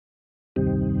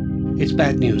It's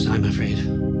bad news, I'm afraid.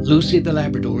 Lucy the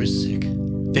Labrador is sick.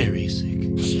 Very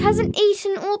sick. She hasn't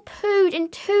eaten or pooed in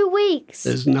 2 weeks.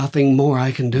 There's nothing more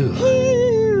I can do.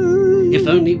 If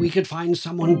only we could find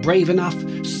someone brave enough,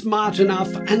 smart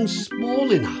enough, and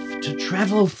small enough to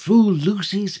travel through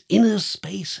Lucy's inner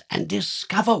space and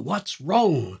discover what's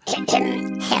wrong.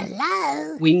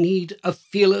 Hello? We need a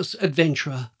fearless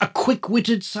adventurer, a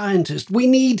quick-witted scientist. We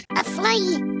need... A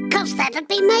flea? 'Cause that'd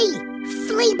be me.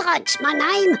 Fleabite's my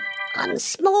name. I'm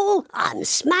small, I'm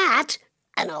smart,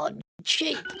 and I'm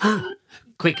cheap.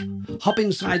 Quick, hop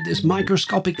inside this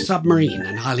microscopic submarine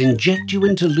and I'll inject you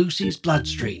into Lucy's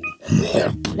bloodstream.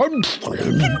 Can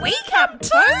we come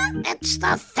too? It's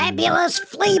the fabulous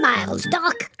flea mails,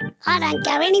 Doc. I don't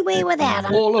go anywhere without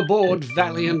them. All aboard,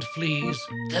 valiant fleas.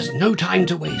 There's no time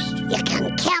to waste. You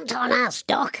can count on us,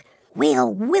 Doc.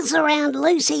 We'll whiz around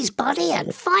Lucy's body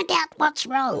and find out what's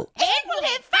wrong. And we'll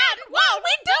have fun while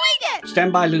we're doing it.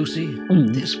 Stand by, Lucy.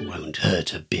 This won't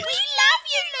hurt a bit. We love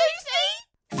you, Lucy.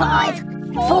 5,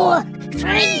 4,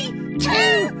 3,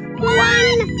 2,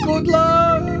 1. Good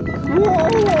luck!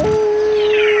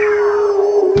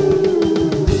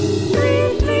 Three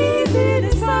fleas in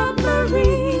a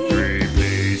submarine. Three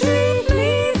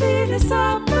fleas in a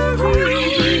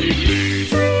submarine.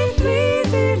 Three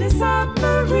fleas in a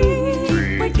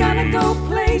submarine. We're gonna go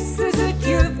places that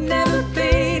you've never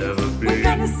been. We're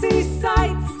gonna see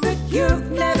sights that you've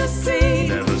never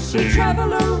seen. We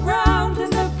travel around in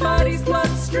the body's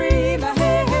bloodstream.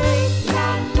 Hey, hey,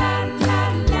 la la la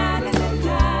la la la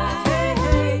la. Hey,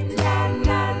 hey, la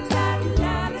la la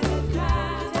la la la.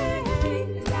 Hey, hey,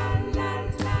 la la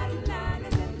la la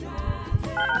la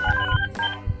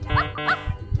la.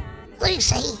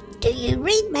 Lucy, do you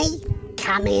read me?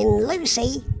 Come in,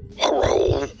 Lucy.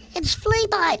 Hello. It's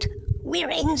Fleabite. We're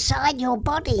inside your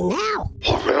body now.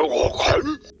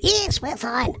 Yes, we're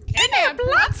fine. In our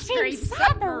bloodstream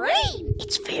submarine.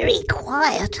 It's very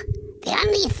quiet. The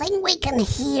only thing we can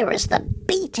hear is the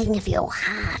beating of your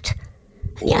heart.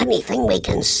 And the only thing we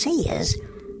can see is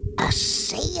a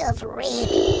sea of red.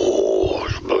 Oh,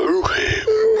 spooky.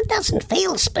 It doesn't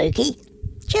feel spooky,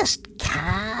 just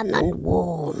calm and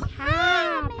warm.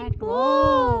 Calm and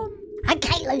warm.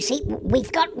 Okay, Lucy,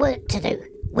 we've got work to do.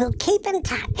 We'll keep in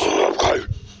touch. Okay,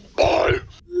 bye.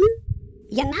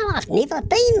 You know, I've never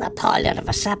been the pilot of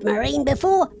a submarine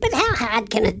before, but how hard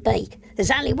can it be?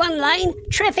 There's only one lane,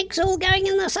 traffic's all going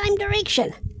in the same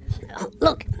direction.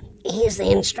 Look, here's the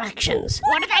instructions.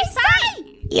 What do they say?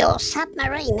 Your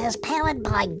submarine is powered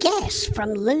by gas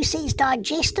from Lucy's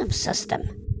digestive system.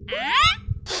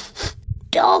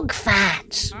 Dog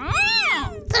farts.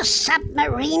 The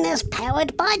submarine is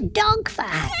powered by dog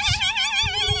farts.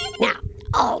 Now,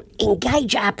 I'll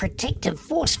engage our protective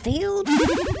force field.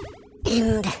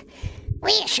 And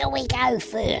where shall we go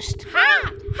first?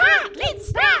 Heart. Let's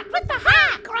start with the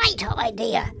heart. Great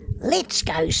idea. Let's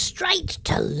go straight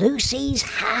to Lucy's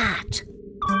heart.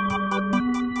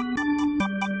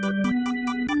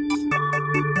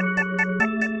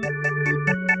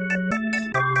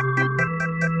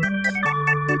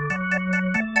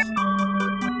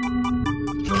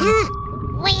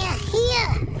 We're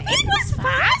here. It was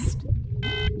fast.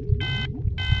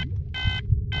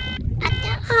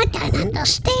 I don't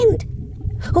understand.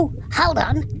 Oh, hold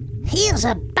on. Here's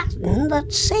a button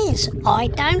that says, I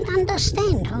don't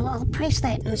understand. I'll press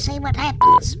that and see what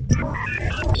happens.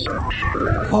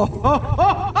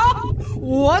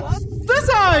 What's this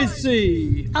I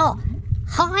see? Oh,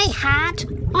 hi, Heart.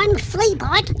 I'm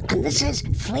Fleabite, and this is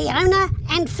Fleona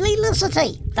and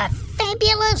Felicity, the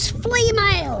fabulous flea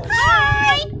males.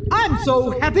 Hi. I'm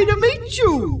so happy to meet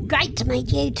you. Great to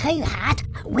meet you too, Heart.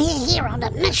 We're here on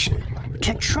a mission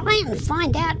to try and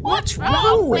find out what's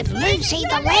wrong with Lucy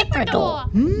the Labrador.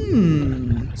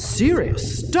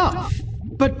 Serious stuff.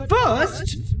 But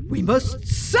first, we must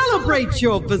celebrate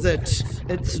your visit.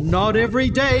 It's not every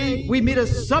day we meet a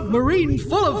submarine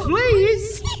full of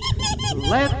fleas.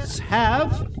 Let's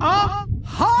have a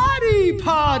hearty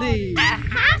party. A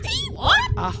hearty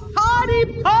what? A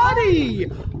hearty party.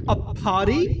 A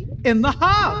party in the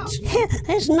heart.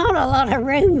 There's not a lot of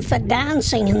room for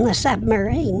dancing in the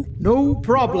submarine. No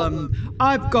problem.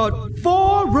 I've got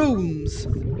 4 rooms,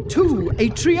 2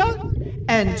 atria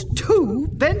and 2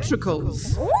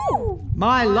 ventricles. Ooh.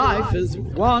 My life is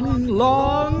one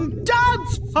long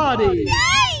dance party.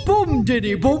 Yay! Boom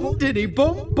diddy boom diddy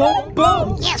boom boom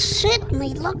boom. You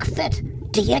certainly look fit.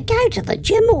 Do you go to the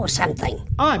gym or something?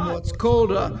 I'm what's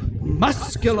called a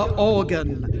muscular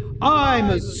organ. I'm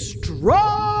as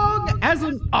strong as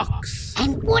an ox.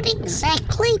 And what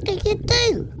exactly do you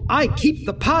do? I keep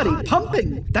the party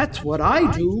pumping. That's what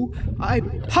I do. I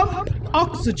pump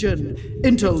oxygen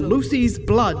into Lucy's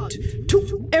blood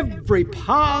to every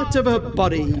part of her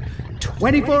body.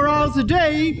 24 hours a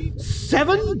day,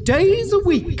 7 days a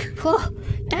week. Oh,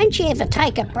 don't you ever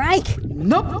take a break?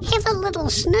 Nope, Have a little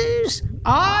snooze?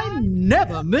 I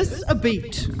never miss a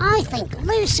beat. I think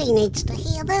Lucy needs to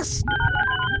hear this.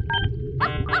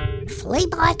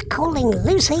 Fleabite calling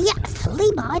Lucy.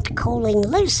 Fleabite calling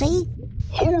Lucy.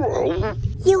 Hello.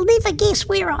 You'll never guess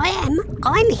where I am.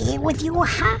 I'm here with your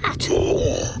heart.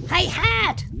 Hey,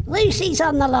 heart. Lucy's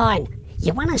on the line.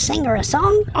 You want to sing her a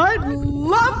song? I'd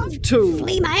love to.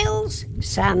 Females,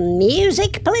 some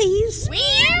music, please.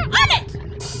 We're on it!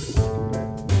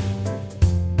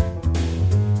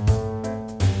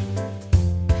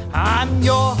 I'm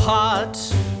your heart,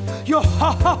 your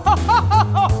heart.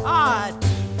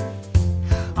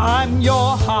 I'm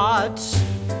your heart,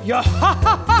 your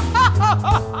heart.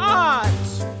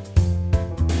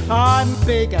 I'm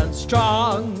big and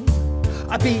strong.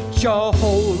 I beat your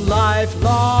whole life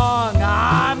long.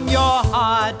 I'm your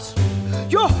heart,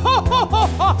 your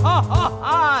heart.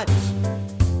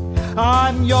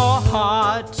 I'm your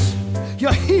heart,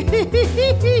 your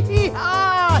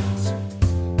heart.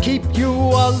 Keep you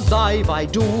alive, I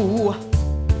do.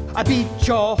 I beat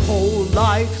your whole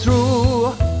life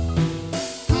through.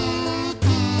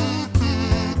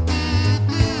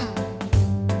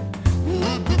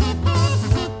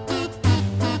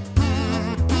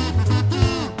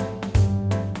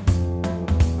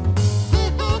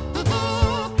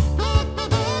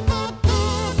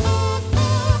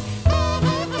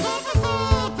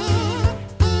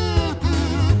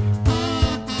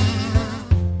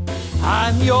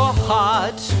 I'm your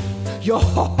heart, your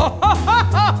heart.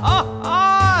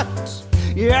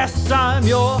 Yes, I'm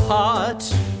your heart,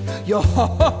 your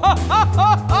heart.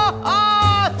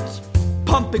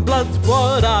 Pumping blood's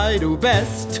what I do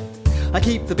best. I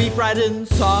keep the beat right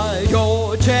inside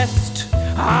your chest.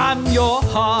 I'm your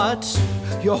heart,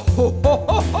 your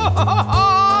heart.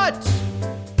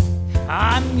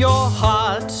 I'm your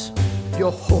heart,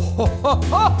 your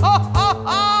heart.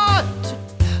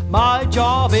 My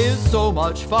job is so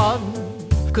much fun,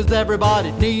 'cause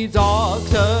everybody needs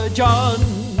oxygen.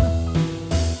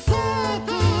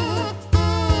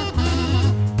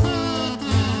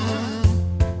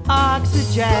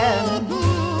 Oxygen.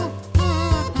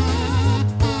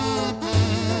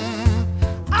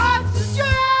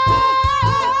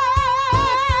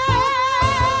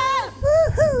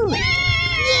 Woohoo!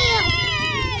 Yeah!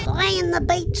 Playing the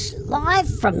beats live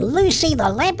from Lucy the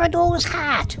Labrador's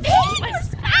heart. It was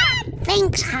fun!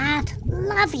 Thanks, heart.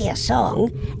 Love your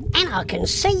song. And I can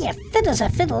see you're fit as a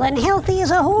fiddle and healthy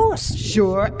as a horse.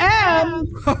 Sure am.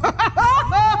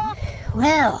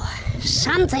 Well,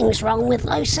 something's wrong with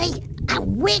Lucy,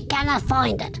 and we're gonna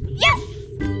find it. Yes!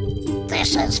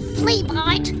 This is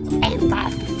Fleabite and the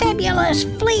fabulous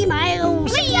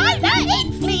Fleamales Leona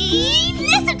and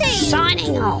Felicity!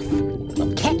 signing off.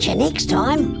 We'll catch you next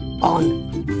time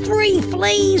on 3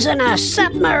 Fleas in a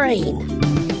Submarine.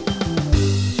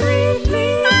 3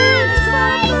 fleas in a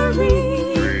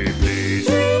submarine.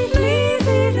 3 fleas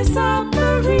in a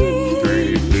submarine.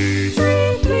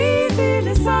 3 fleas in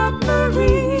a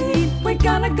submarine. We're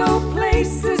gonna go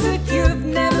places that you've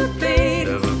never been.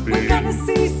 We're gonna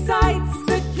see sights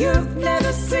that you've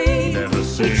never seen.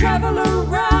 We travel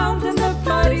around